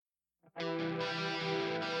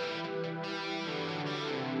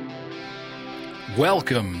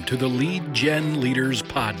Welcome to the Lead Gen Leaders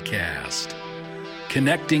Podcast,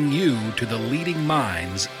 connecting you to the leading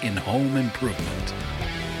minds in home improvement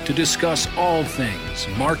to discuss all things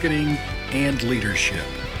marketing and leadership.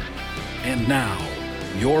 And now,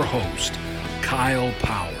 your host, Kyle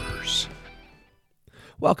Powers.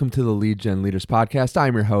 Welcome to the Lead Gen Leaders Podcast.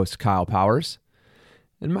 I'm your host, Kyle Powers.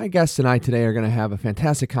 And my guest and I today are going to have a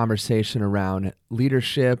fantastic conversation around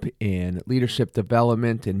leadership and leadership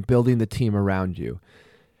development and building the team around you.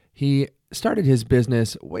 He started his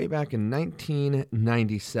business way back in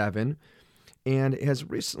 1997 and has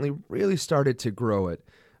recently really started to grow it.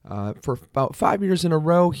 For about 5 years in a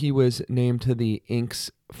row, he was named to the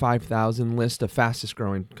Inc.'s 5,000 list of fastest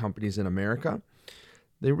growing companies in America.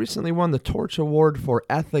 They recently won the Torch Award for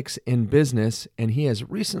Ethics in Business, and he has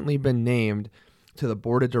recently been named to the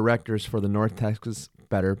board of directors for the North Texas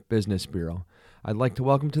Better Business Bureau. I'd like to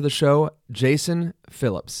welcome to the show Jason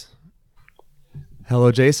Phillips.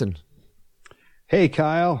 Hello, Jason. Hey,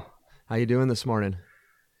 Kyle. How you doing this morning?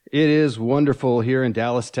 It is wonderful here in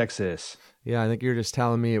Dallas, Texas. Yeah, I think you were just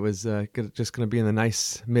telling me it was just going to be in the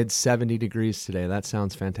nice mid 70 degrees today. That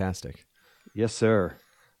sounds fantastic. Yes, sir.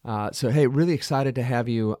 So, hey, really excited to have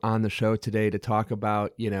you on the show today to talk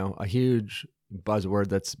about, a huge buzzword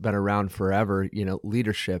that's been around forever,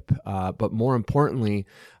 leadership, but more importantly,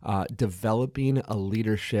 developing a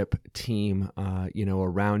leadership team,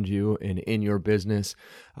 around you and in your business.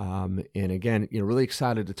 And again, really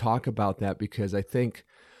excited to talk about that because I think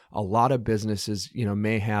a lot of businesses,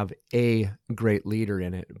 may have a great leader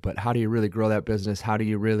in it, but how do you really grow that business? How do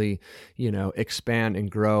you really, expand and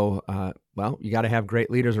grow? Well, you got to have great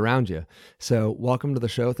leaders around you. So welcome to the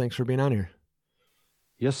show. Thanks for being on here.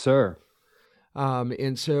 Yes, sir.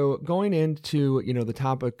 And so going into, the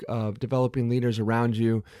topic of developing leaders around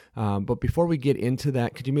you, but before we get into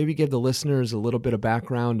that, could you maybe give the listeners a little bit of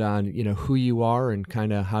background on, who you are and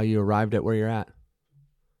kind of how you arrived at where you're at?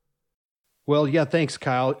 Well, yeah, thanks,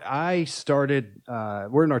 Kyle. I started,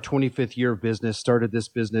 we're in our 25th year of business, started this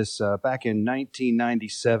business back in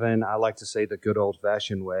 1997. I like to say the good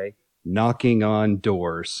old-fashioned way, knocking on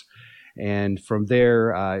doors. And from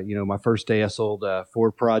there, my first day I sold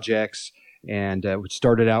 4 projects. And it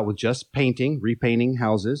started out with just repainting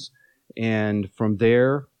houses. And from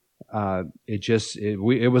there,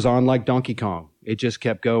 it was on like Donkey Kong. It just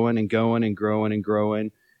kept going and going and growing and growing.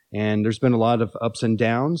 And there's been a lot of ups and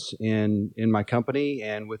downs in my company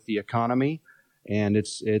and with the economy. And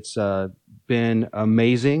it's been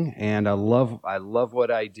amazing. And I love what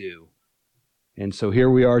I do. And so here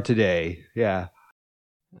we are today. Yeah.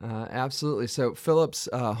 Absolutely. So Phillips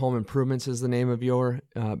Home Improvements is the name of your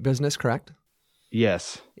business, correct?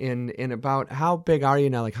 Yes. And about how big are you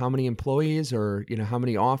now? Like how many employees or, how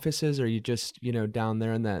many offices? Are you just, down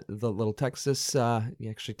there in the little Texas?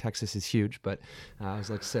 Actually, Texas is huge, but I always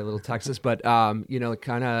like to say little Texas. But,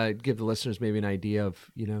 kind of give the listeners maybe an idea of,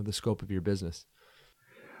 the scope of your business.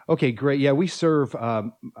 Okay, great. Yeah, we serve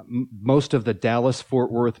most of the Dallas-Fort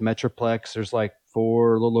Worth Metroplex. There's like a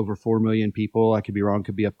little over 4 million people. I could be wrong,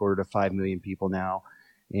 could be upward of 5 million people now.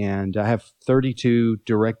 And I have 32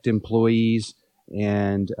 direct employees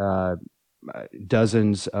and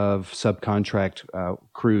dozens of subcontract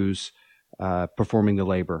crews performing the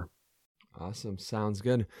labor. Awesome. Sounds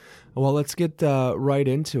good. Well, let's get right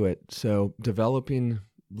into it. So developing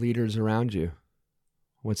leaders around you.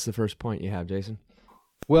 What's the first point you have, Jason?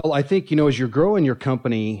 Well, I think, as you're growing your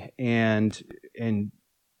company and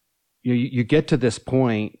you get to this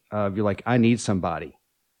point of you're like, I need somebody.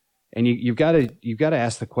 And you've got to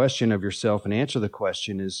ask the question of yourself and answer the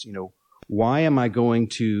question is, why am I going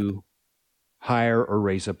to hire or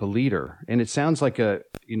raise up a leader? And it sounds like an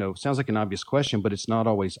obvious question, but it's not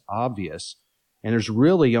always obvious. And there's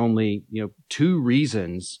really only, 2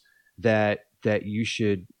 reasons that you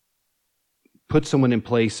should put someone in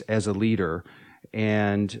place as a leader.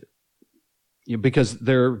 And because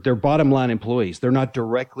they're bottom line employees, they're not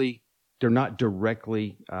directly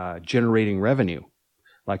generating revenue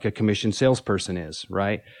like a commissioned salesperson is,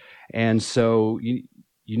 right? And so you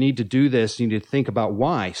need to do this. You need to think about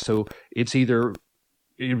why. So it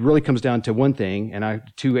really comes down to one thing, and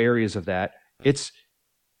 2 areas of that. It's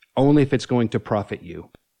only if it's going to profit you.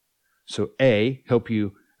 So A, help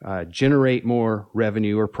you generate more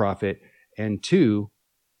revenue or profit, and 2,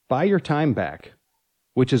 buy your time back,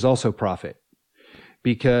 which is also profit.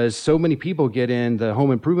 Because so many people get in the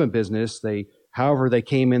home improvement business, however they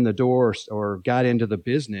came in the door or got into the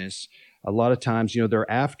business, a lot of times,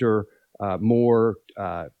 they're after more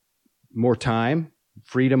time,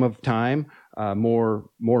 freedom of time, more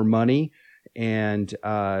money, And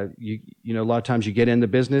you know, a lot of times you get in the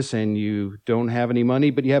business and you don't have any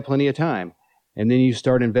money, but you have plenty of time. And then you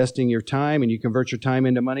start investing your time and you convert your time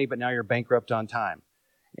into money, but now you're bankrupt on time.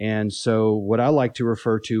 And so what I like to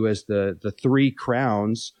refer to as the three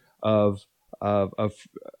crowns of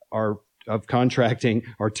contracting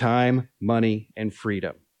are time, money, and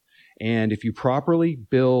freedom. And if you properly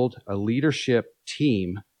build a leadership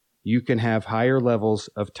team, you can have higher levels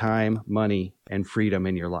of time, money, and freedom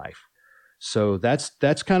in your life. So that's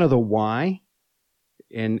kind of the why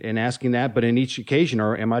in asking that. But in each occasion,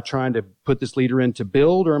 or am I trying to put this leader in to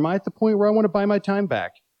build, or am I at the point where I want to buy my time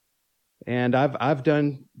back? And I've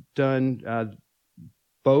done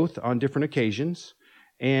both on different occasions.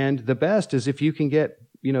 And the best is if you can get,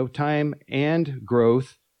 you know, time and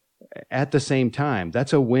growth at the same time.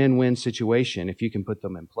 That's a win-win situation if you can put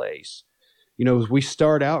them in place. You know, as we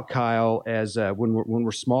start out, Kyle, as when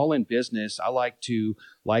we're small in business, I like to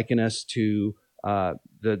liken us to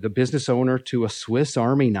the business owner to a Swiss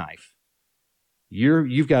Army knife.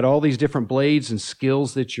 You've got all these different blades and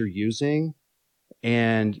skills that you're using,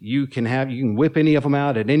 and you can whip any of them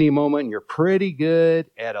out at any moment, and you're pretty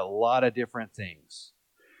good at a lot of different things.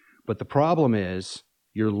 But the problem is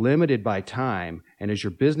you're limited by time, and as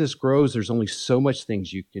your business grows, there's only so much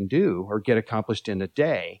things you can do or get accomplished in a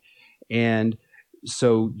day. And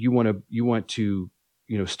so you want to,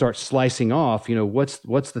 you know, start slicing off, you know, what's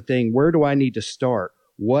the thing, where do I need to start?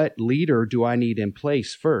 What leader do I need in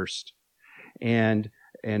place first? And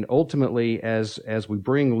ultimately, as we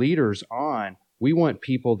bring leaders on, we want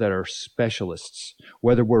people that are specialists,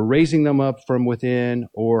 whether we're raising them up from within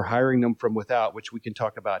or hiring them from without, which we can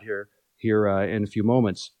talk about here in a few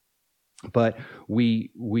moments. But we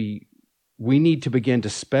need to begin to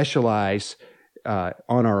specialize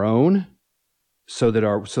on our own, so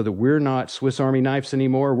that we're not Swiss Army knives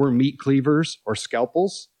anymore. We're meat cleavers or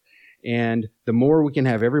scalpels. And the more we can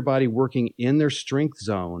have everybody working in their strength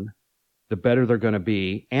zone, the better they're going to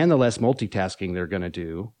be, and the less multitasking they're going to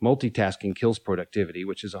do. Multitasking kills productivity,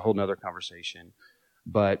 which is a whole nother conversation.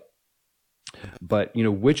 But you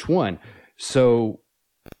know, which one? So,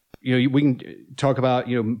 you know, we can talk about,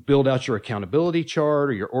 you know, build out your accountability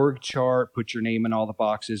chart or your org chart, put your name in all the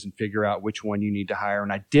boxes and figure out which one you need to hire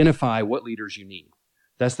and identify what leaders you need.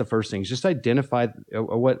 That's the first thing. Just identify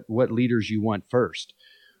what leaders you want first.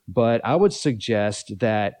 But I would suggest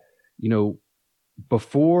that, you know,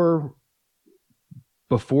 before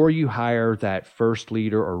you hire that first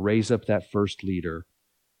leader or raise up that first leader,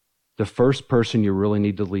 the first person you really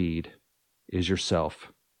need to lead is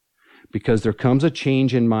yourself. Because there comes a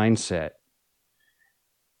change in mindset.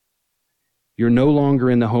 You're no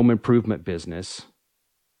longer in the home improvement business.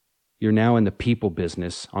 You're now in the people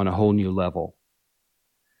business on a whole new level.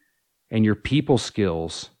 And your people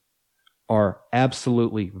skills are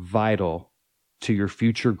absolutely vital to your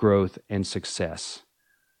future growth and success.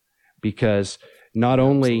 Because not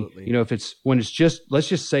only, you know, let's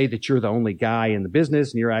just say that you're the only guy in the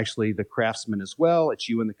business and you're actually the craftsman as well, it's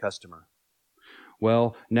you and the customer.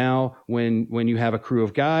 Well, now when you have a crew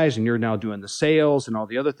of guys and you're now doing the sales and all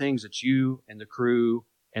the other things, it's you and the crew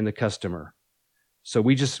and the customer. So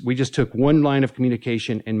we just took one line of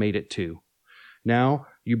communication and made it two. Now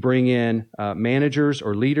you bring in managers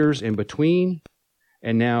or leaders in between,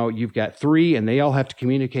 and now you've got three, and they all have to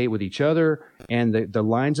communicate with each other, and the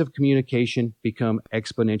lines of communication become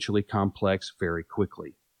exponentially complex very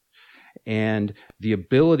quickly. And the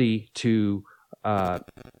ability to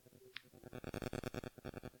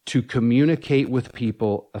communicate with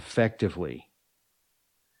people effectively,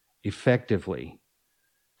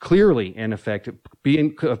 clearly and effective.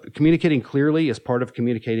 Communicating clearly is part of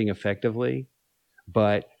communicating effectively.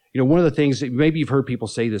 But, you know, one of the things that maybe you've heard people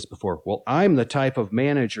say this before, well, I'm the type of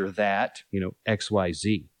manager that, you know,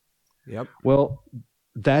 XYZ. Yep. Well,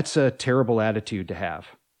 that's a terrible attitude to have.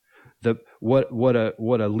 What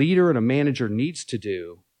a leader and a manager needs to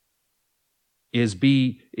do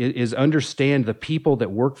is understand the people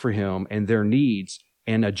that work for him and their needs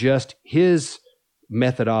and adjust his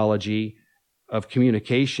methodology of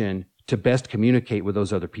communication to best communicate with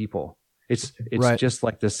those other people. It's right. Just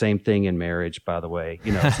like the same thing in marriage, by the way.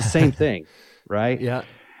 You know, it's the same thing, right? Yeah.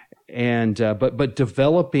 And but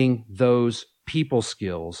developing those people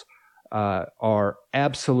skills are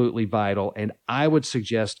absolutely vital. And I would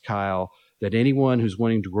suggest, Kyle, that anyone who's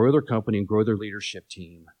wanting to grow their company and grow their leadership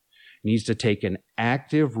team needs to take an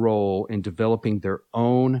active role in developing their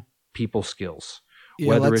own people skills. Yeah,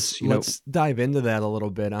 Whether let's dive into that a little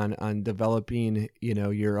bit on developing, you know,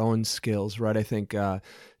 your own skills, right? I think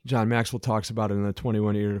John Maxwell talks about it in the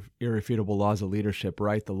 21 Irrefutable Laws of Leadership,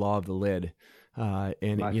 right? The law of the lid.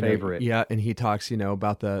 And My you know, favorite. yeah, and he talks,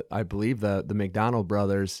 about I believe the McDonald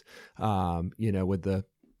brothers, with the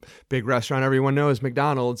big restaurant everyone knows,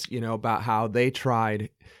 McDonald's, about how they tried,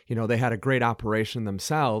 they had a great operation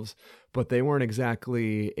themselves, but they weren't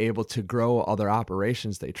exactly able to grow other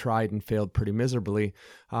operations. They tried and failed pretty miserably.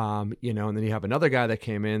 And then you have another guy that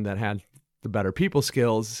came in that had the better people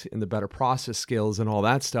skills and the better process skills and all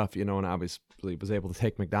that stuff, and obviously was able to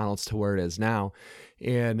take McDonald's to where it is now.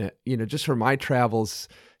 And, just for my travels,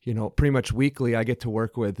 pretty much weekly, I get to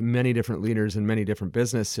work with many different leaders in many different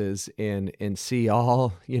businesses and see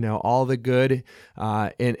all the good.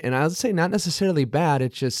 And I would say not necessarily bad.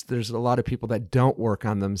 It's just, there's a lot of people that don't work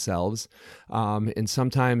on themselves. And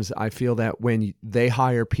sometimes I feel that when they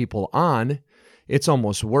hire people on, it's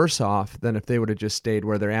almost worse off than if they would have just stayed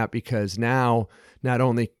where they're at, because now not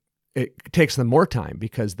only it takes them more time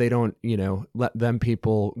because they don't, let them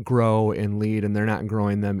people grow and lead, and they're not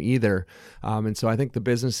growing them either. And so I think the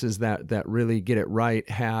businesses that really get it right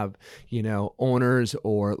have, owners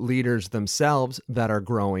or leaders themselves that are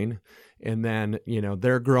growing, and then,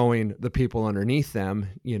 they're growing the people underneath them,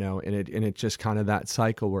 and it's just kind of that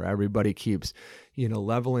cycle where everybody keeps,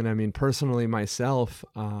 leveling. I mean, personally myself,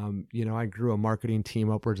 I grew a marketing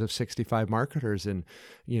team upwards of 65 marketers. And,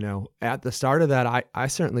 at the start of that, I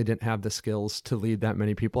certainly didn't have the skills to lead that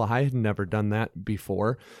many people. I had never done that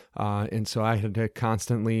before. And so I had to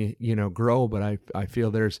constantly, grow. But I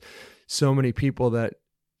feel there's so many people that,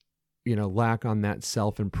 lack on that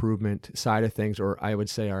self-improvement side of things, or I would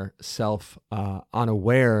say are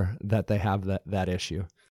unaware that they have that issue.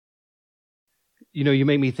 You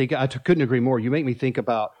make me think, couldn't agree more. You make me think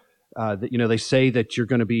about, they say that you're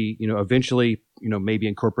going to be, eventually, maybe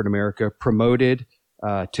in corporate America, promoted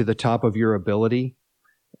to the top of your ability.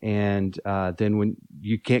 And then when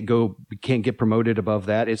you can't get promoted above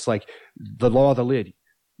that, it's like the law of the lid.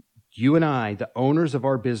 You and I, the owners of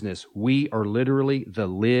our business, we are literally the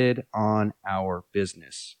lid on our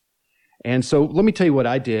business. And so let me tell you what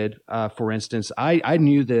I did. For instance, I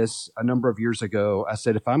knew this a number of years ago. I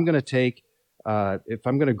said, if I'm going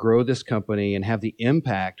to grow this company and have the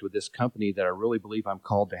impact with this company that I really believe I'm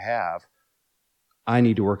called to have, I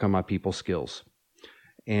need to work on my people skills.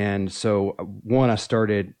 And so one,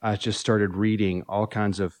 I just started reading all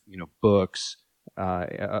kinds of, books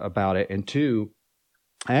about it. And two,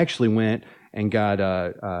 I actually went and got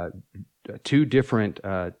 2 different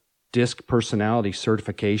DISC personality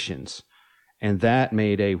certifications, and that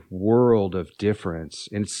made a world of difference.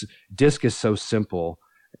 And DISC is so simple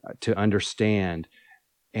to understand,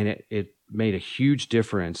 and it made a huge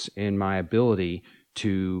difference in my ability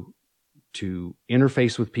to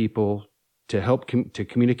interface with people, to help to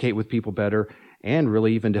communicate with people better, and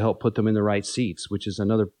really even to help put them in the right seats, which is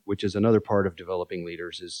another part of developing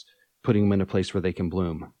leaders, is putting them in a place where they can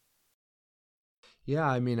bloom. Yeah,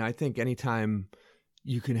 I mean, I think anytime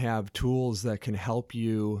you can have tools that can help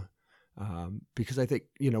you, because I think,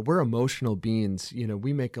 we're emotional beings,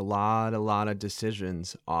 we make a lot of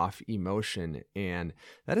decisions off emotion, and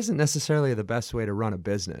that isn't necessarily the best way to run a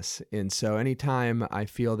business. And so anytime I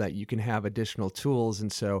feel that you can have additional tools,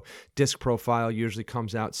 and so DISC profile usually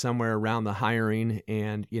comes out somewhere around the hiring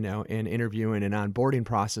and, and interviewing and onboarding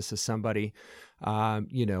process of somebody,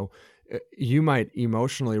 you might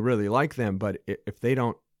emotionally really like them, but if they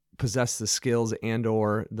don't possess the skills and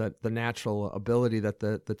or the natural ability that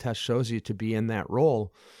the test shows you to be in that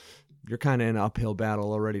role, you're kind of in an uphill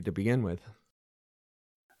battle already to begin with.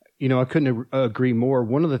 I couldn't agree more.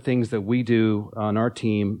 One of the things that we do on our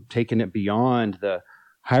team, taking it beyond the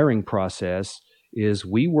hiring process, is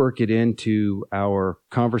we work it into our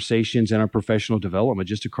conversations and our professional development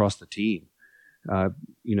just across the team.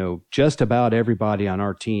 Just about everybody on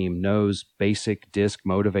our team knows basic DISC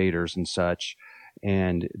motivators and such.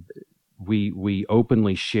 And we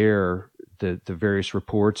openly share the various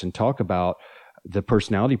reports and talk about the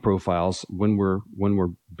personality profiles when we're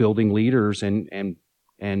building leaders, and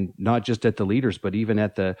not just at the leaders, but even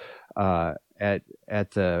at the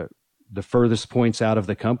furthest points out of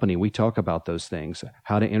the company. We talk about those things,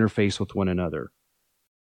 how to interface with one another.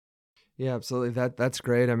 Yeah, absolutely. That's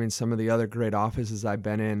great. I mean, some of the other great offices I've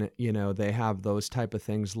been in, they have those type of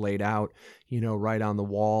things laid out, right on the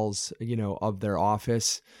walls, of their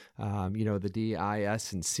office, the D, I,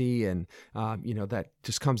 S, and C. And, that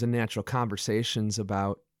just comes in natural conversations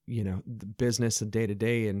about, the business and day to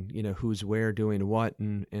day, and who's where doing what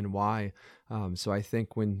and why. So I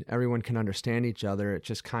think when everyone can understand each other, it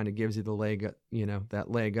just kind of gives you the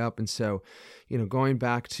that leg up. And so, going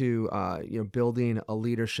back to building a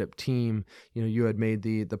leadership team, you had made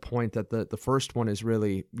the point that the first one is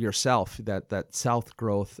really yourself, that self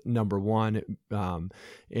growth, number one.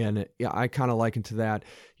 And I kind of liken to that,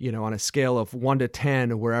 on a scale of 1 to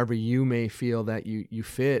 10, wherever you may feel that you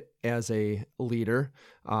fit as a leader.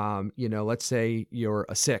 Let's say you're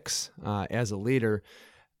a 6 as a leader.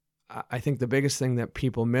 I think the biggest thing that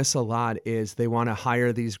people miss a lot is they want to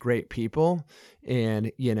hire these great people,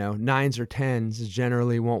 and 9s or 10s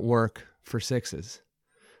generally won't work for 6s,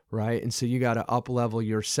 right? And so you got to up level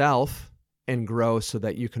yourself and grow so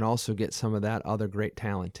that you can also get some of that other great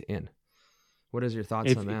talent in. What is your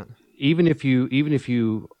thoughts on that? Even if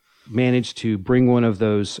you manage to bring one of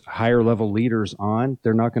those higher level leaders on,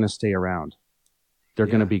 they're not going to stay around. They're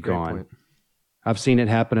going to be gone. Point. I've seen it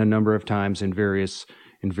happen a number of times in various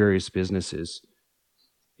businesses.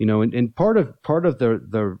 And part of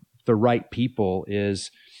the right people is,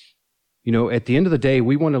 at the end of the day,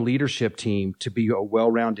 we want a leadership team to be a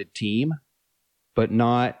well-rounded team, but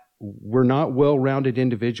we're not well-rounded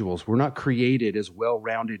individuals. We're not created as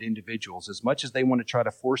well-rounded individuals. As much as they want to try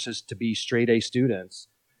to force us to be straight A students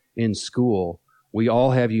in school, we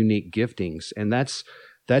all have unique giftings, and that's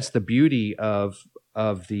the beauty of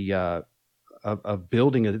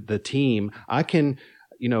building the team.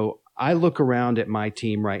 I look around at my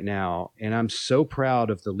team right now, and I'm so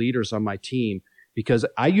proud of the leaders on my team, because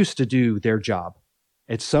I used to do their job.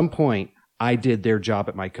 At some point, I did their job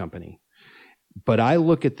at my company. But I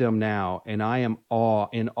look at them now, and I am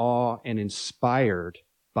in awe and inspired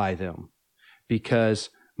by them, because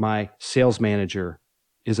my sales manager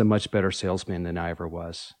is a much better salesman than I ever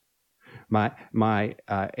was. My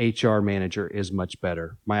HR manager is much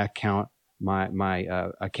better. My accountant,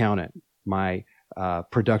 my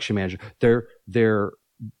production manager.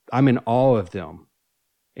 I'm in awe of them,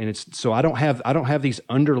 and so I don't have these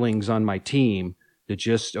underlings on my team that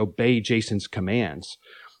just obey Jason's commands.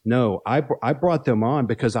 No, I brought them on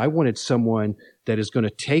because I wanted someone that is going to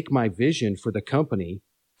take my vision for the company,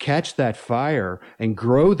 catch that fire, and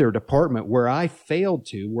grow their department where I failed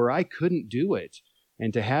to, where I couldn't do it.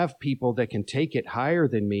 And to have people that can take it higher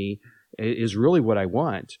than me is really what I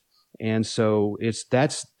want. And so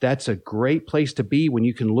that's a great place to be when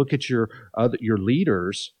you can look at your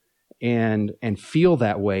leaders and feel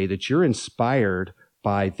that way, that you're inspired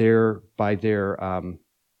by their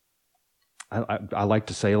I like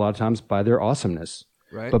to say a lot of times, by their awesomeness,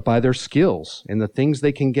 right? But by their skills and the things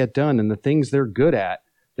they can get done and the things they're good at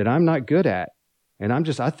that I'm not good at. And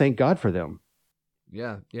I thank God for them.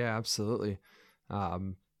 Yeah, absolutely.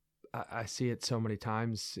 I see it so many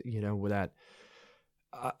times, with that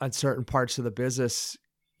on certain parts of the business.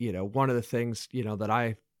 One of the things, that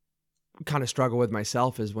I kind of struggle with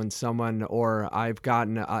myself is when someone, or I've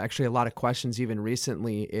gotten actually a lot of questions even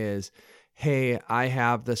recently is, hey, I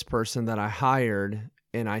have this person that I hired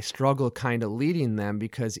and I struggle kind of leading them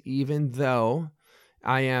because even though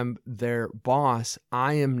I am their boss,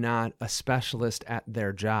 I am not a specialist at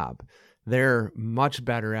their job. They're much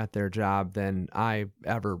better at their job than I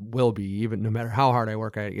ever will be, even no matter how hard I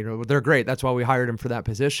work at it. They're great. That's why we hired them for that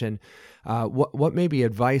position. What maybe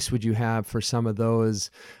advice would you have for some of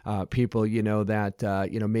those people,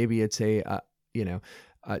 that, maybe it's a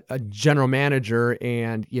general manager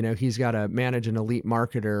and, he's got to manage an elite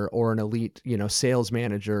marketer or an elite, sales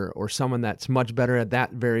manager or someone that's much better at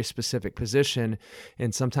that very specific position.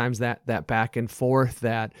 And sometimes that back and forth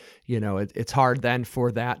that, it's hard then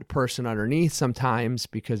for that person underneath sometimes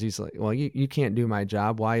because he's like, well, you can't do my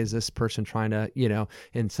job. Why is this person trying to,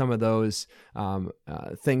 and some of those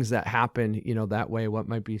things that happen, that way, what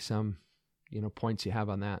might be some, points you have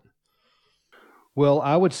on that? Well,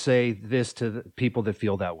 I would say this to the people that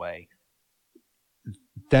feel that way.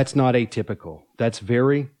 That's not atypical. That's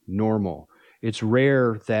very normal. It's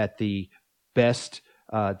rare that the best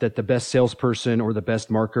salesperson or the best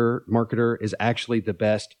marketer is actually the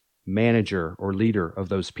best manager or leader of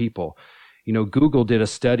those people. Google did a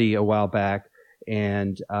study a while back,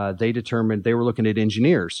 and they determined they were looking at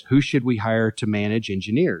engineers. Who should we hire to manage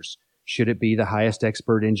engineers? Should it be the highest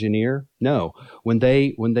expert engineer? No.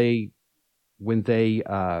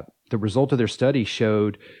 The result of their study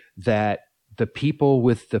showed that the people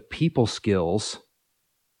with the people skills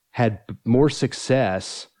had more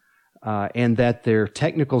success, and that their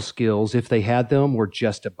technical skills, if they had them, were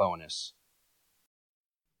just a bonus.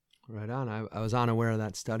 Right on. I was unaware of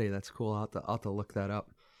that study. That's cool. I'll have to look that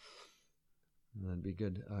up. That'd be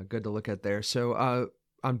good. Good to look at there. So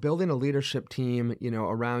on building a leadership team,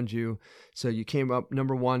 around you. So you came up,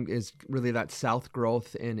 number one is really that self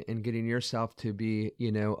growth and getting yourself to be,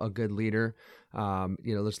 a good leader.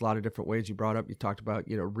 There's a lot of different ways you brought up. You talked about,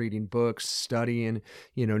 reading books, studying,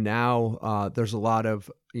 now there's a lot of,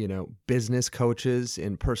 business coaches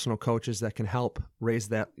and personal coaches that can help raise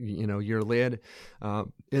that, your lid.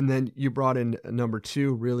 And then you brought in number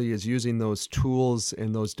two, really is using those tools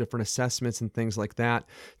and those different assessments and things like that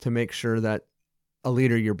to make sure that a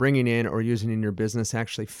leader you're bringing in or using in your business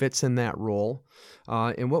actually fits in that role.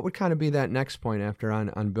 And what would kind of be that next point after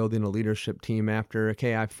on building a leadership team after,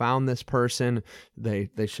 okay, I found this person, they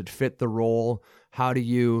should fit the role. How do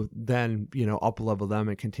you then, up level them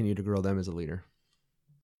and continue to grow them as a leader?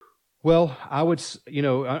 Well, I would,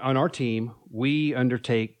 on our team, we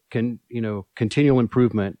undertake, continual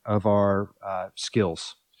improvement of our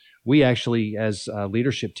skills. We actually, as a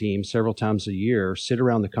leadership team, several times a year, sit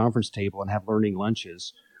around the conference table and have learning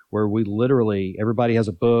lunches where we literally, everybody has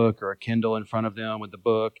a book or a Kindle in front of them with the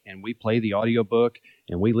book, and we play the audio book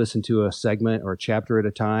and we listen to a segment or a chapter at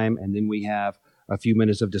a time, and then we have a few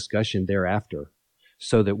minutes of discussion thereafter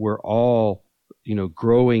so that we're all,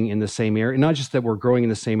 growing in the same area. Not just that we're growing in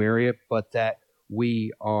the same area, but that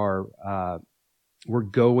we are, we're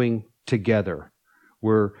going together.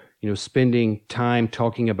 We're, spending time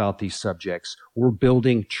talking about these subjects. We're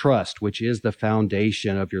building trust, which is the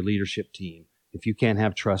foundation of your leadership team. If you can't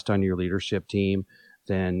have trust on your leadership team,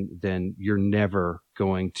 then you're never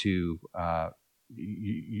going to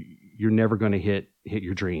you're never going to hit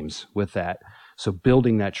your dreams with that. So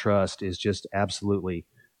building that trust is just absolutely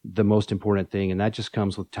the most important thing, and that just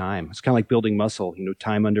comes with time. It's kind of like building muscle.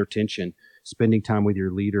 Time under tension. Spending time with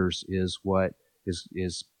your leaders is what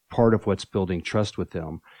is part of what's building trust with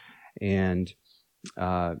them. And,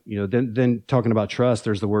 then talking about trust,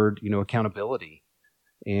 there's the word, accountability.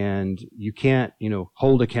 And you can't,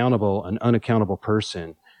 hold accountable an unaccountable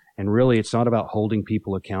person. And really, it's not about holding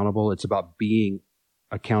people accountable. It's about being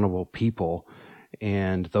accountable people.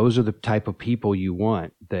 And those are the type of people you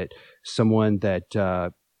want, that someone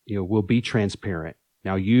that, will be transparent.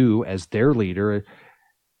 Now, you, as their leader,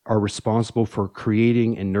 are responsible for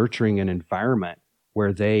creating and nurturing an environment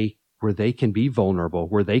where they can be vulnerable,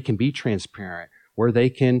 where they can be transparent, where they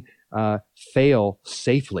can fail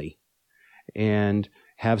safely and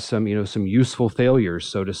have some useful failures,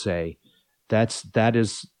 so to say. That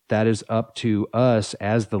is up to us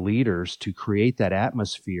as the leaders to create that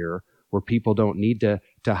atmosphere where people don't need to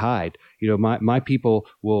hide. My people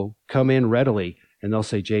will come in readily and they'll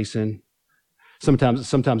say, Jason,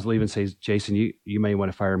 sometimes they'll even say, Jason, you may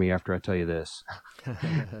want to fire me after I tell you this,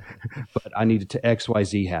 but I needed to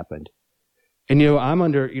XYZ happened. And, I'm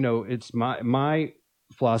under, it's my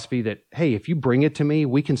philosophy that, hey, if you bring it to me,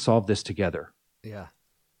 we can solve this together. Yeah.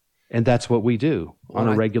 And that's what we do on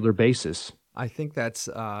a regular basis. I think that's,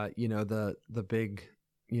 the big,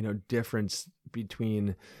 difference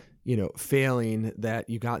between, failing that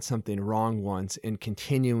you got something wrong once and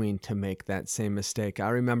continuing to make that same mistake. I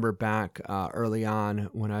remember back early on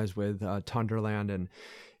when I was with Tunderland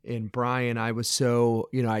and Brian, I was so,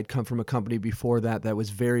 I'd come from a company before that was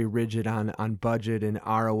very rigid on budget and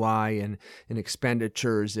ROI and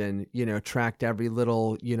expenditures and, tracked every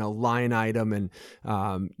little, line item.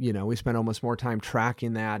 And, we spent almost more time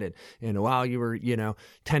tracking that. And wow, you were,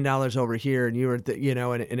 $10 over here and you were,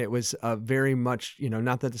 and it was very much,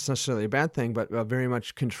 not that it's necessarily a bad thing, but a very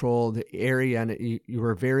much controlled area. And you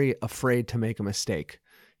were very afraid to make a mistake.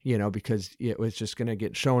 Because it was just going to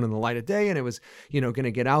get shown in the light of day and it was, going to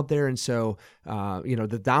get out there. And so,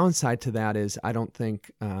 the downside to that is I don't think,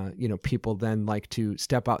 people then like to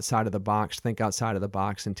step outside of the box, think outside of the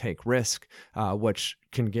box and take risk, which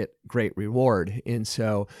can get great reward. And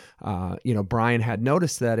so, Brian had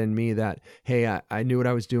noticed that in me that, hey, I knew what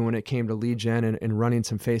I was doing when it came to lead gen and running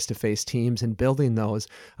some face-to-face teams and building those.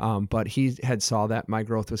 But he had saw that my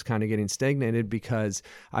growth was kind of getting stagnated because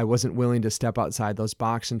I wasn't willing to step outside those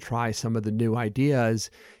boxes and try some of the new ideas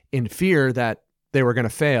in fear that they were going to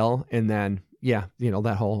fail. And then,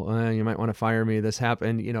 that whole, you might want to fire me, this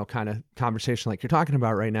happened, kind of conversation like you're talking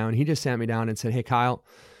about right now. And he just sat me down and said, hey, Kyle,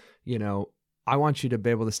 I want you to be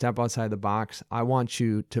able to step outside the box. I want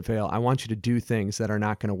you to fail. I want you to do things that are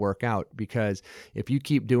not going to work out, because if you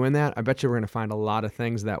keep doing that, I bet you we're going to find a lot of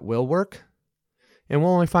things that will work and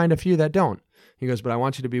we'll only find a few that don't. He goes, but I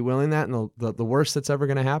want you to be willing that. And the worst that's ever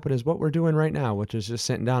going to happen is what we're doing right now, which is just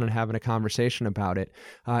sitting down and having a conversation about it.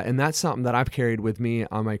 And that's something that I've carried with me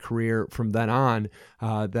on my career from then on,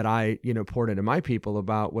 that I, poured into my people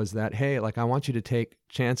about was that, hey, like, I want you to take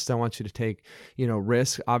chance. I want you to take,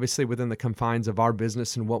 risk, obviously within the confines of our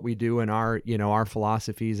business and what we do and our, our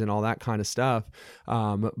philosophies and all that kind of stuff.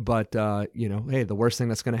 But hey, the worst thing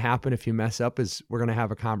that's going to happen if you mess up is we're going to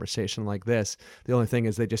have a conversation like this. The only thing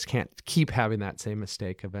is they just can't keep having that same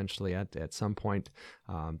mistake. Eventually at some point,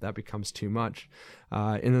 that becomes too much.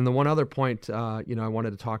 And then the one other point, I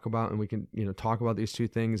wanted to talk about, and we can, talk about these two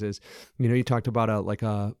things is, you talked about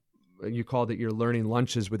you called it your learning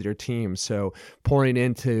lunches with your team. So pouring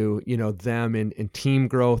into, them in team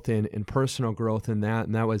growth and personal growth in that.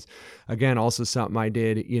 And that was, again, also something I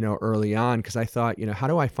did, early on, because I thought, how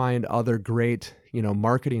do I find other great,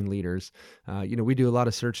 marketing leaders? We do a lot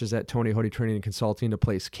of searches at Tony Hoty Training and Consulting to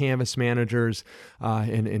place canvas managers.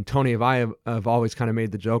 And Tony and I have always kind of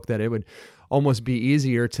made the joke that it would almost be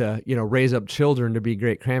easier to, raise up children to be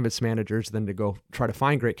great canvas managers than to go try to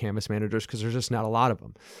find great canvas managers, because there's just not a lot of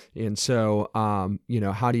them. And so,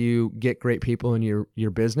 how do you get great people in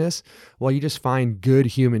your business? Well, you just find good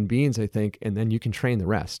human beings, I think, and then you can train the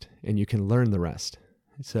rest and you can learn the rest.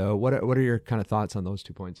 So what are your kind of thoughts on those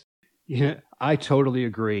 2 points? Yeah, I totally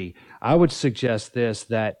agree. I would suggest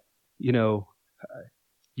that, you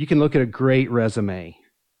can look at a great resume,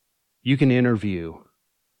 you can interview,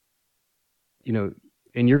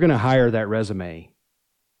 and you're going to hire that resume,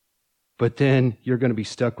 but then you're going to be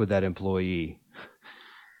stuck with that employee.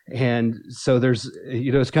 And so there's,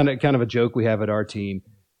 it's kind of a joke we have at our team.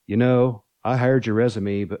 I hired your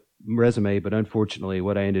resume, but unfortunately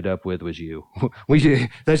what I ended up with was you.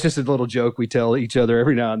 That's just a little joke we tell each other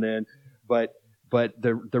every now and then. But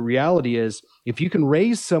the reality is, if you can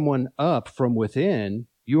raise someone up from within,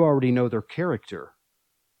 you already know their character.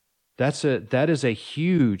 That is a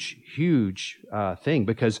huge thing,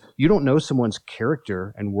 because you don't know someone's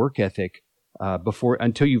character and work ethic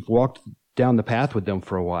until you've walked down the path with them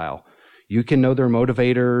for a while. You can know their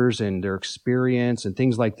motivators and their experience and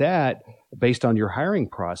things like that based on your hiring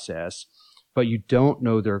process, but you don't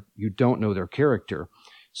know their character.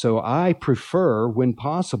 So I prefer, when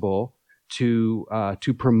possible, to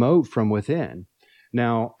promote from within.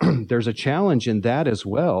 Now, there's a challenge in that as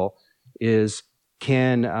well. Is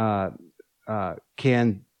can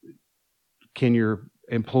your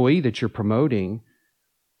employee that you're promoting,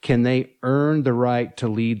 can they earn the right to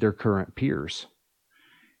lead their current peers?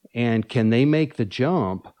 And can they make the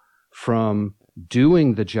jump from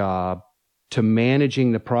doing the job to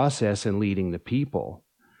managing the process and leading the people?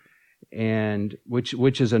 And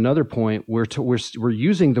which is another point. We're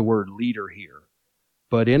using the word leader here,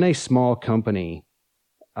 but in a small company,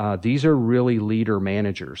 these are really leader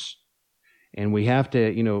managers. And we have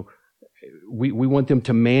to, we want them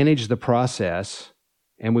to manage the process,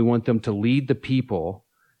 and we want them to lead the people,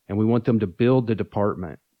 and we want them to build the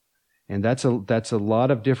department. And that's a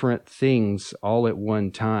lot of different things all at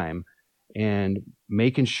one time. And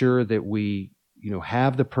making sure that we,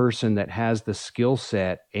 have the person that has the skill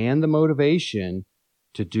set and the motivation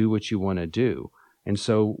to do what you want to do. And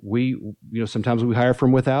so we, sometimes we hire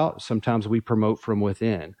from without, sometimes we promote from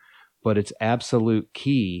within, but it's absolute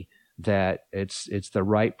key that it's the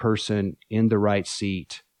right person in the right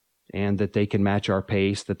seat, and that they can match our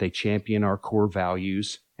pace, that they champion our core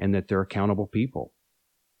values, and that they're accountable people.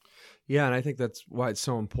 Yeah, and I think that's why it's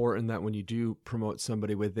so important that when you do promote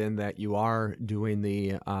somebody within, that you are doing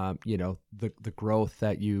the growth,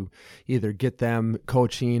 that you either get them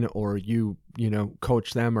coaching, or you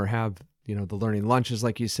coach them, or have the learning lunches,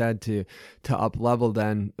 like you said, to up level.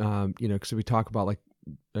 Then because we talk about, like,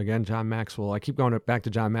 again, John Maxwell. I keep going back to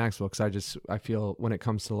John Maxwell because I feel when it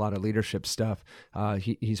comes to a lot of leadership stuff,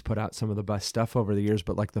 he's put out some of the best stuff over the years.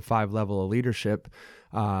 But like the 5 level of leadership,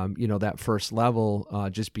 that first level,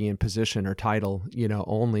 just being position or title,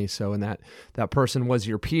 only. So, and that person was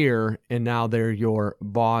your peer, and now they're your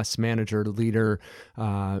boss, manager, leader,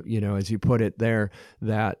 as you put it there,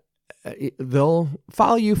 that they'll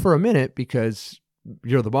follow you for a minute because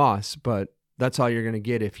you're the boss, but that's all you're going to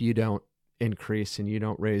get if you don't increase and you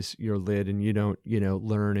don't raise your lid and you don't,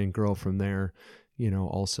 learn and grow from there,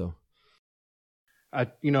 also. I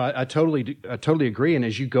totally agree. And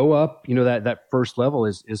as you go up, that first level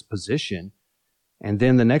is position. And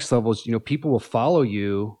then the next level is, people will follow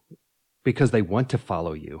you because they want to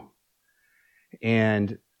follow you.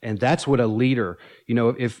 And that's what a leader,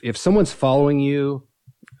 if someone's following you,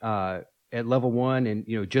 at level 1,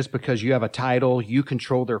 and, just because you have a title, you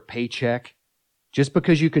control their paycheck. Just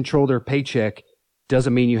because you control their paycheck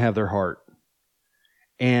doesn't mean you have their heart.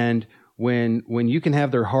 And when you can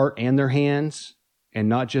have their heart and their hands, and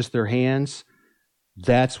not just their hands,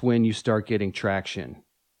 that's when you start getting traction.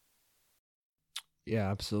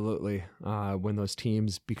 Yeah, absolutely. When those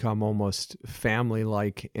teams become almost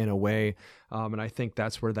family-like in a way, and I think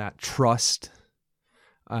that's where that trust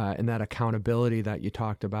and that accountability that you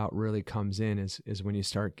talked about really comes in is when you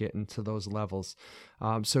start getting to those levels.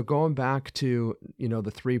 So going back to,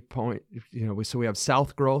 the 3 point, so we have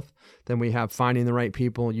self growth, then we have finding the right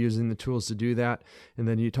people, using the tools to do that. And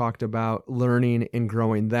then you talked about learning and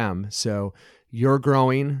growing them. So you're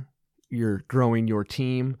growing your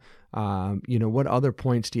team. What other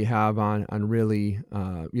points do you have on really,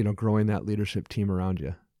 growing that leadership team around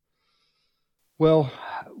you? Well,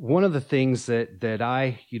 one of the things that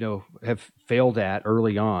I, have failed at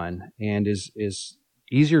early on and is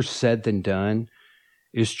easier said than done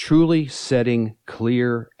is truly setting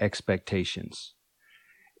clear expectations.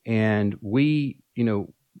 And we,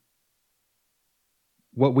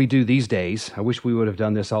 what we do these days, I wish we would have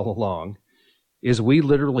done this all along, is we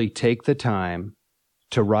literally take the time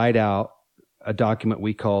to write out a document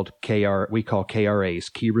we call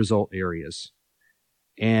KRAs, key result areas.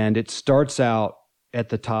 And it starts out at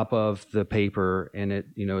the top of the paper, and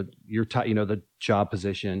the job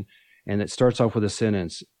position, and it starts off with a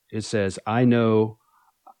sentence. It says, I know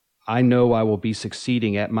I will be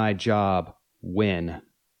succeeding at my job when,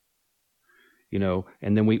 and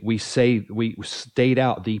then we state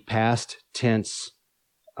out the past tense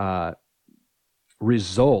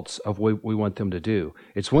results of what we want them to do.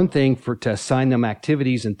 It's one thing to assign them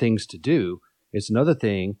activities and things to do. It's another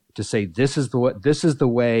thing to say, this is the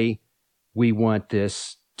way we want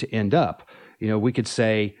this to end up. We could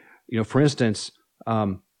say, for instance,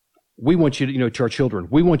 we want you to, to our children,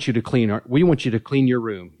 we want you to clean your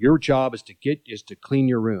room. Your job is to clean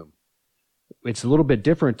your room. It's a little bit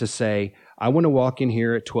different to say, I want to walk in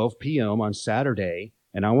here at 12 p.m. on Saturday,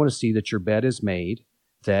 and I want to see that your bed is made,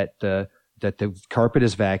 that the carpet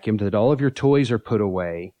is vacuumed, that all of your toys are put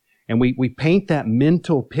away. And we paint that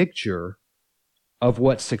mental picture of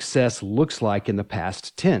what success looks like in the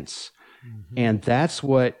past tense. Mm-hmm. And that's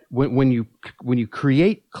what, when you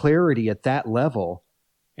create clarity at that level,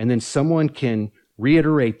 and then someone can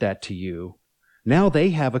reiterate that to you, now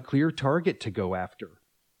they have a clear target to go after,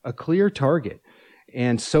 a clear target.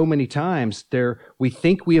 And so many times we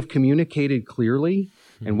think we have communicated clearly,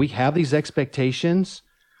 mm-hmm. and we have these expectations,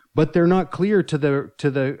 but they're not clear to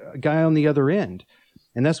the guy on the other end.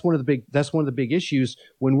 And that's one of the big issues.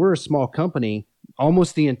 When we're a small company,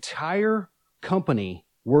 almost the entire company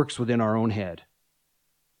works within our own head.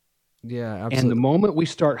 Yeah, absolutely. And the moment we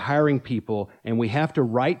start hiring people and we have to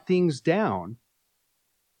write things down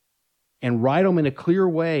and write them in a clear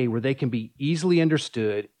way where they can be easily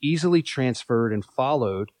understood, easily transferred and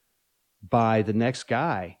followed by the next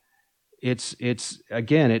guy, it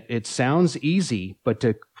sounds easy, but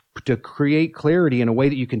to create clarity in a way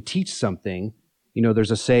that you can teach something,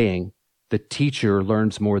 there's a saying, the teacher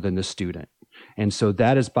learns more than the student. And so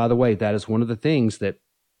that is one of the things that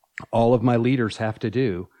all of my leaders have to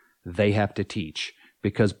do. They have to teach,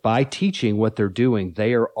 because by teaching what they're doing,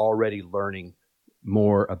 they are already learning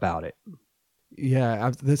more about it.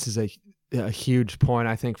 Yeah, this is a huge point,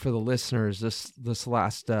 I think, for the listeners. This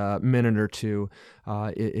last minute or two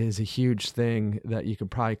is a huge thing that you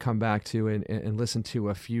could probably come back to and listen to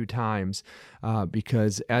a few times,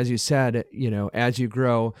 because as you said, as you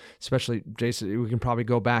grow, especially Jason, we can probably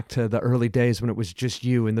go back to the early days when it was just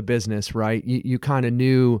you in the business, right? You kind of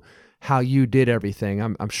knew how you did everything.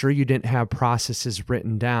 I'm sure you didn't have processes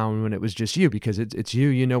written down when it was just you, because it's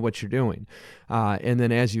you know what you're doing. And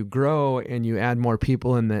then as you grow and you add more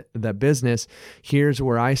people in the business, here's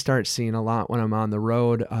where I start seeing a lot when I'm on the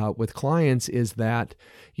road with clients is that,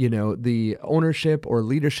 the ownership or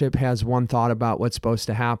leadership has one thought about what's supposed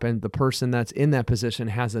to happen. The person that's in that position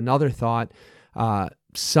has another thought.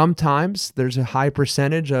 Sometimes there's a high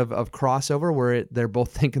percentage of crossover where they're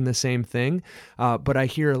both thinking the same thing. But I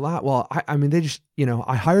hear a lot, well, I mean, they just,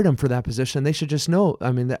 I hired them for that position. They should just know,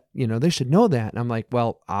 they should know that. And I'm like,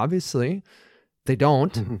 well, obviously they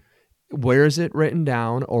don't. Mm-hmm. Where is it written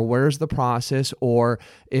down, or where's the process? Or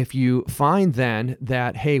if you find then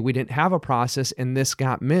that, hey, we didn't have a process and this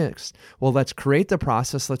got mixed, well, let's create the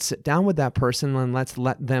process. Let's sit down with that person and let's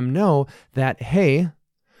let them know that, hey,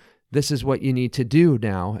 this is what you need to do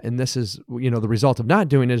now. And this is, the result of not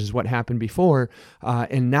doing it is what happened before.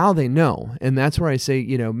 And now they know. And that's where I say,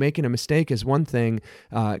 making a mistake is one thing.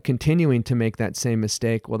 Continuing to make that same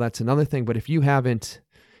mistake, well, that's another thing. But if you haven't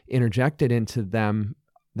interjected into them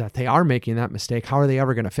that they are making that mistake, how are they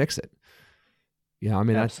ever going to fix it? Yeah,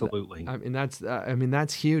 absolutely.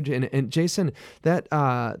 That's huge. And Jason, that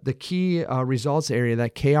the key results area,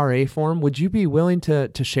 that KRA form, would you be willing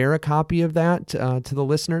to share a copy of that to the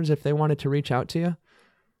listeners if they wanted to reach out to you?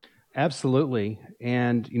 Absolutely.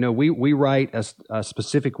 And, we write a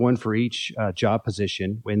specific one for each job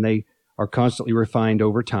position when they are constantly refined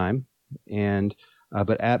over time. And,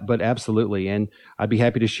 but absolutely. And I'd be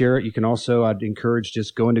happy to share it. You can also, I'd encourage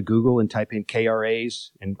just go into Google and type in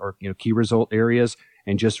KRAs or key result areas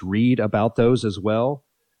and just read about those as well.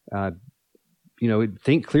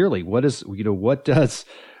 Think clearly. What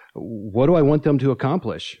do I want them to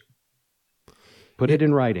accomplish? Put it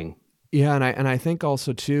in writing. Yeah, and I think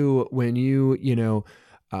also too, when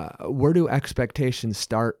where do expectations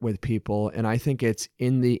start with people? And I think it's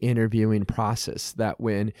in the interviewing process that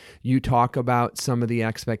when you talk about some of the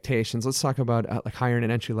expectations, let's talk about like hiring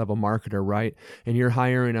an entry-level marketer, right? And you're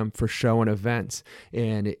hiring them for show and events,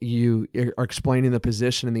 and you are explaining the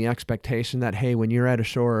position and the expectation that, hey, when you're at a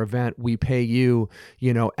show or event, we pay you,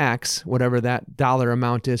 X, whatever that dollar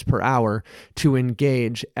amount is per hour, to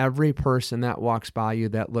engage every person that walks by you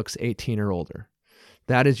that looks 18 or older.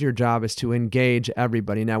 That is your job, is to engage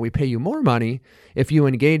everybody. Now, we pay you more money if you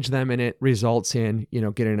engage them and it results in,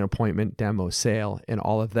 getting an appointment, demo, sale, and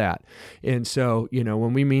all of that. And so,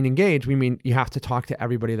 when we mean engage, we mean you have to talk to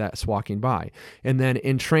everybody that's walking by. And then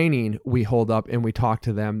in training, we hold up and we talk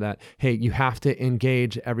to them that, hey, you have to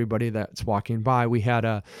engage everybody that's walking by. We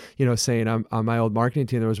had saying on my old marketing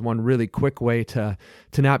team, there was one really quick way to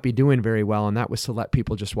not be doing very well, and that was to let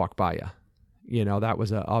people just walk by you. That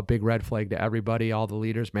was a big red flag to everybody. All the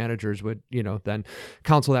leaders, managers would, then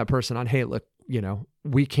counsel that person on, hey, look,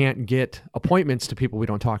 we can't get appointments to people we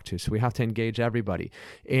don't talk to. So we have to engage everybody.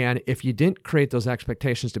 And if you didn't create those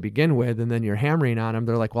expectations to begin with, and then you're hammering on them,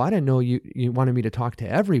 they're like, well, I didn't know you wanted me to talk to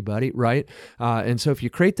everybody, right? And so if you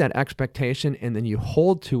create that expectation and then you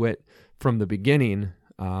hold to it from the beginning,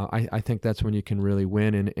 I think that's when you can really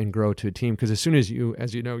win and grow to a team. Because as soon as you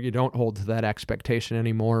don't hold to that expectation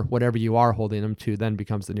anymore, whatever you are holding them to then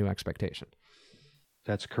becomes the new expectation.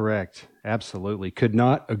 That's correct. Absolutely. Could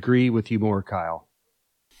not agree with you more, Kyle.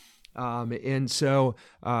 And so,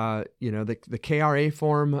 the KRA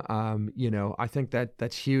form, I think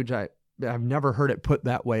that's huge. I've never heard it put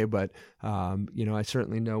that way, but I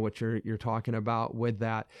certainly know what you're talking about with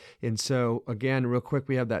that. And so again, real quick,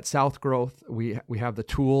 we have that South growth. We have the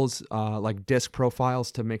tools like disc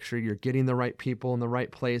profiles to make sure you're getting the right people in the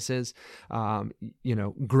right places.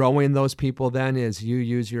 Growing those people then is you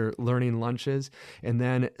use your learning lunches, and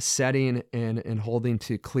then setting and holding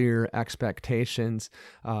to clear expectations.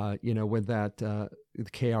 With that. The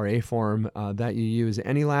KRA form that you use.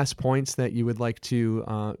 Any last points that you would like to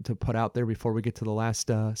put out there before we get to the last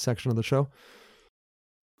section of the show?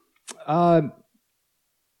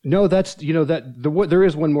 No, that's there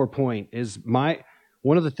is one more point. Is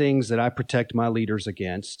one of the things that I protect my leaders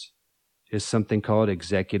against is something called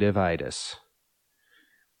executive-itis.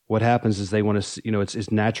 What happens is they want to,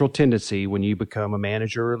 it's natural tendency when you become a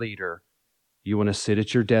manager or leader, you want to sit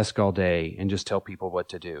at your desk all day and just tell people what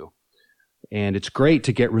to do. And it's great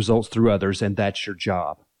to get results through others, and that's your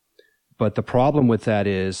job. But the problem with that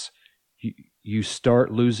is you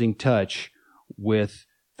start losing touch with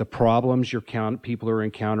the problems people are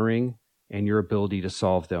encountering and your ability to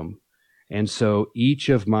solve them. And so each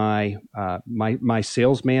of my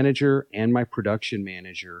sales manager and my production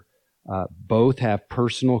manager both have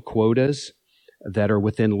personal quotas that are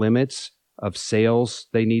within limits of sales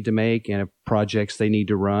they need to make and of projects they need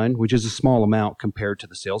to run, which is a small amount compared to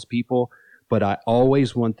the salespeople. But I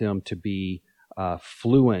always want them to be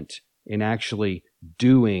fluent in actually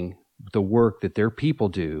doing the work that their people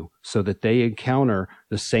do, so that they encounter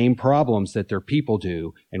the same problems that their people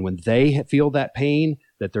do. And when they feel that pain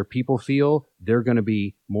that their people feel, they're going to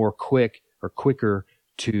be more quicker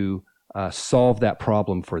to solve that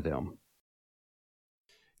problem for them.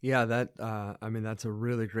 Yeah, that's a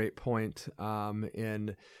really great point.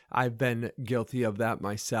 And I've been guilty of that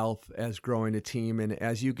myself as growing a team. And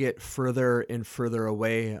as you get further and further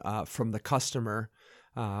away from the customer,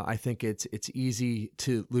 I think it's easy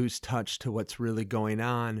to lose touch to what's really going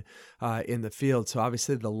on in the field. So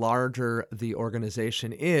obviously, the larger the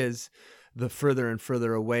organization is, the further and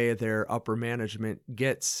further away their upper management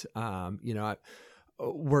gets. I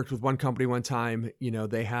worked with one company one time,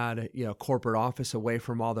 they had a corporate office away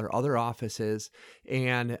from all their other offices.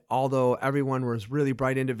 And although everyone was really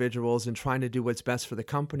bright individuals and trying to do what's best for the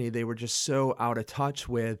company, they were just so out of touch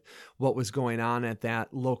with what was going on at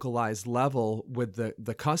that localized level with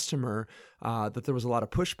the customer that there was a lot of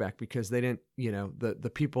pushback, because they didn't,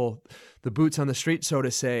 the people, the boots on the street, so to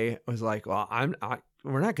say, was like, well,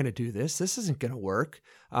 we're not going to do this. This isn't going to work.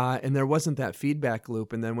 And there wasn't that feedback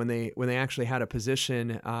loop. And then when they actually had a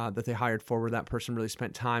position that they hired for where that person really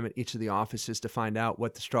spent time at each of the offices to find out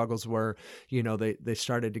what the struggles were, they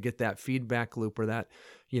started to get that feedback loop, or that,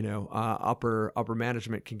 upper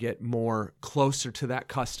management can get more closer to that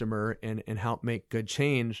customer and help make good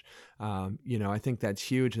change. I think that's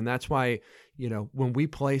huge. And that's why, when we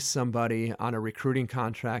place somebody on a recruiting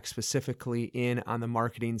contract, specifically on the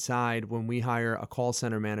marketing side, when we hire a call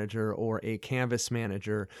center manager or a canvas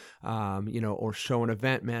manager, or show an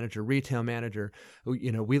event manager, retail manager,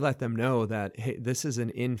 we let them know that, hey, this is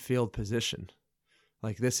an in-field position.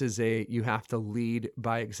 Like this is you have to lead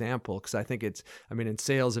by example. Cause I think in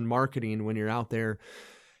sales and marketing, when you're out there,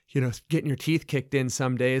 getting your teeth kicked in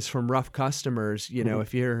some days from rough customers, mm-hmm.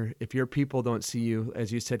 if your people don't see you,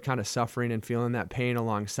 as you said, kind of suffering and feeling that pain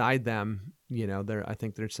alongside them, I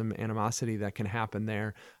think there's some animosity that can happen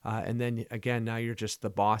there. And then again, now you're just the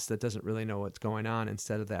boss that doesn't really know what's going on,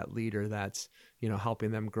 instead of that leader that's, helping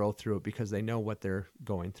them grow through it because they know what they're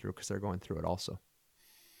going through, because they're going through it also.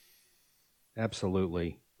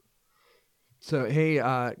 Absolutely. So, hey,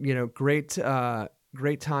 great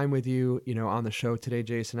time with you, on the show today,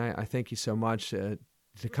 Jason. I thank you so much to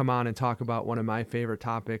come on and talk about one of my favorite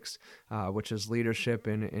topics, which is leadership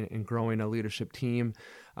and growing a leadership team.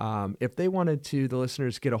 If they wanted to, the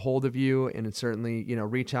listeners, get a hold of you and certainly,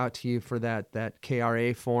 reach out to you for that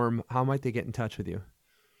KRA form, how might they get in touch with you?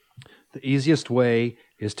 The easiest way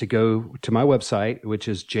is to go to my website, which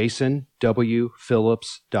is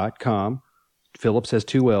jasonwphillips.com. Phillips has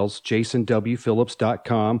 2 L's,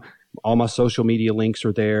 jasonwphillips.com. All my social media links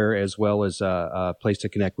are there, as well as a place to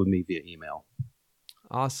connect with me via email.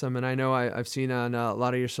 Awesome. And I know I've seen on a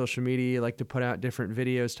lot of your social media, you like to put out different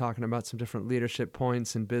videos talking about some different leadership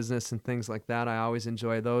points in business and things like that. I always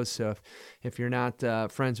enjoy those. So if you're not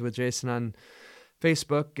friends with Jason on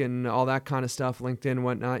Facebook and all that kind of stuff, LinkedIn,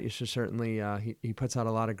 whatnot, you should certainly, he puts out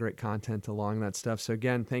a lot of great content along that stuff. So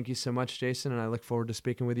again, thank you so much, Jason, and I look forward to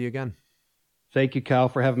speaking with you again. Thank you, Kyle,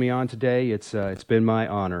 for having me on today. It's been my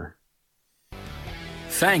honor.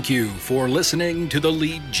 Thank you for listening to the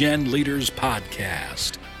Lead Gen Leaders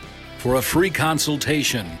Podcast. For a free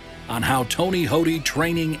consultation on how Tony Hoty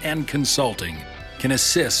Training and Consulting can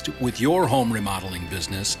assist with your home remodeling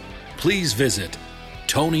business, please visit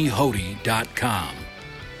TonyHoty.com.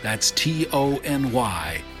 That's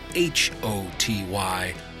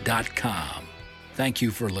TonyHoty.com. Thank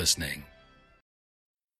you for listening.